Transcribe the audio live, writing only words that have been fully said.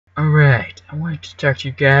Alright, I wanted to talk to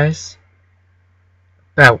you guys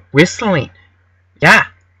about whistling. Yeah,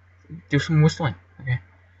 do some whistling, okay?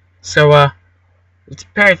 So, it's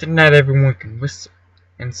apparent that not everyone can whistle.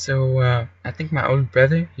 And so, I think my older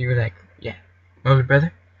brother, my older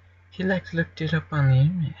brother, he looked it up on the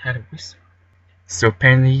internet how to whistle. So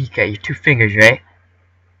apparently you got your two fingers, right?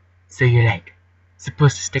 So you're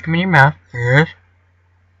supposed to stick them in your mouth,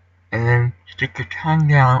 and then stick your tongue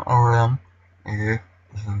down over them,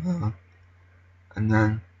 and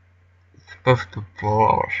then it's supposed to blow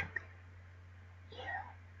or something. Yeah.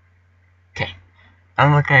 Okay.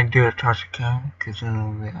 I'm not gonna do a toss again, because then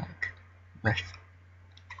it'll be messy.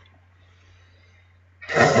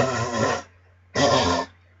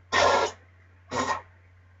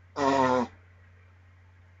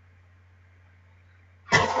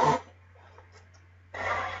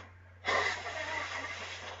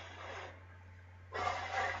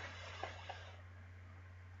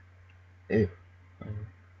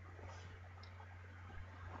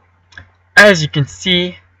 As you can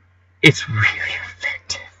see, it's really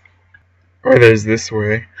effective. Or there's this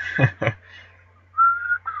way.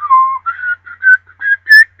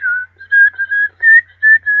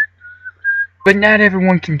 But not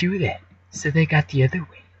everyone can do that, so they got the other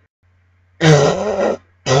way.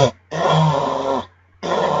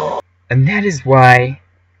 And that is why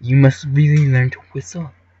you must really learn to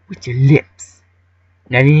whistle with your lips.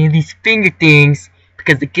 Not any of these finger things,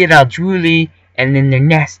 because they get all drooly and then they're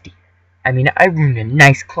nasty. I mean, I ruined a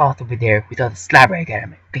nice cloth over there with all the slobber I got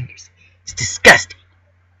on my fingers. It's disgusting.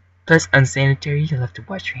 Plus unsanitary, you'll have to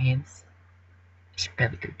wash your hands. I should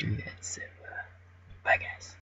probably go do that, so, bye guys.